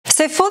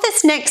So for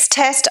this next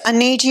test, I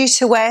need you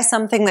to wear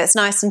something that's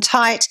nice and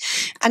tight.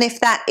 And if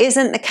that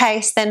isn't the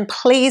case, then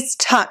please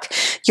tuck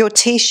your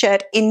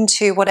t-shirt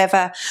into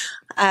whatever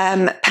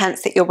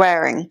pants that you're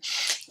wearing.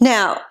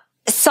 Now,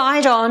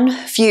 side on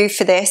view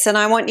for this, and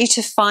I want you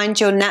to find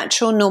your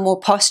natural normal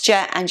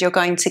posture, and you're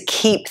going to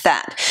keep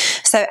that.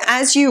 So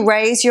as you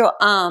raise your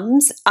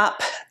arms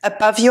up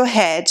above your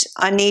head,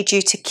 I need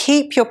you to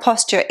keep your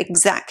posture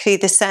exactly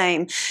the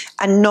same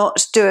and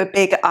not do a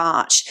big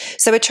arch.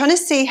 So we're trying to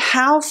see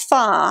how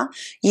far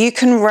you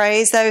can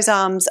raise those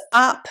arms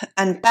up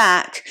and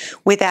back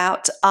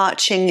without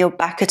arching your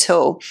back at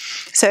all.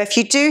 So if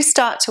you do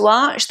start to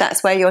arch,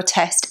 that's where your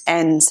test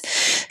ends.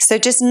 So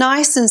just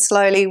nice and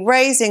slowly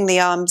raising the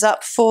arms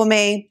up for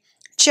me,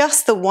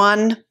 just the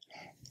one,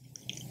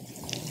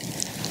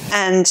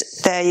 and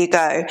there you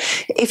go.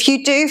 If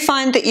you do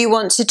find that you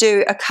want to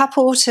do a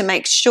couple to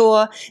make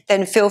sure,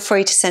 then feel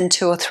free to send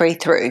 2 or 3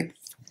 through.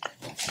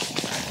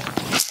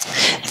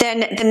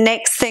 Then the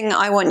next thing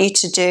I want you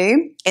to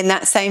do in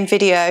that same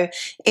video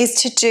is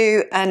to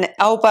do an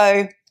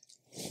elbow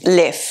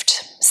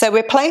lift. So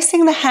we're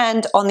placing the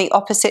hand on the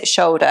opposite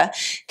shoulder,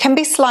 can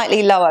be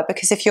slightly lower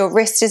because if your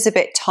wrist is a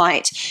bit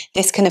tight,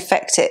 this can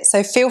affect it.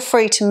 So feel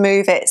free to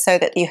move it so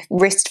that your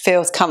wrist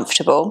feels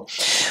comfortable.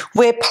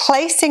 We're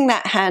placing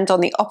that hand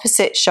on the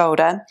opposite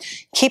shoulder,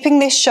 keeping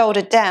this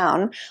shoulder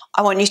down.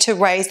 I want you to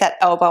raise that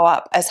elbow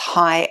up as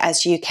high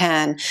as you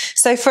can.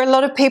 So for a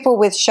lot of people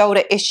with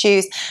shoulder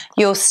issues,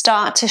 you'll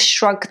start to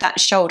shrug that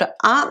shoulder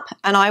up,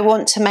 and I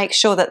want to make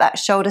sure that that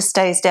shoulder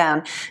stays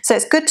down. So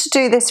it's good to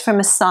do this from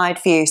a side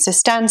view. So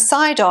stand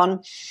side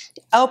on,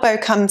 elbow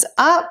comes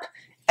up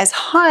as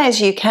high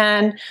as you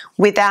can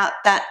without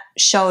that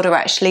shoulder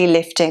actually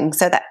lifting.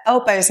 So that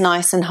elbow is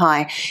nice and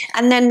high.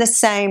 And then the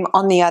same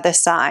on the other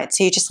side.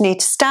 So you just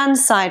need to stand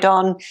side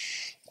on,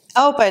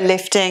 elbow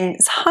lifting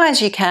as high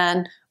as you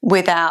can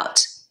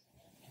without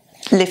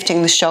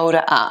lifting the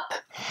shoulder up.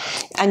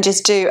 And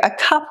just do a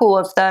couple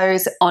of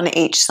those on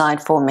each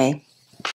side for me.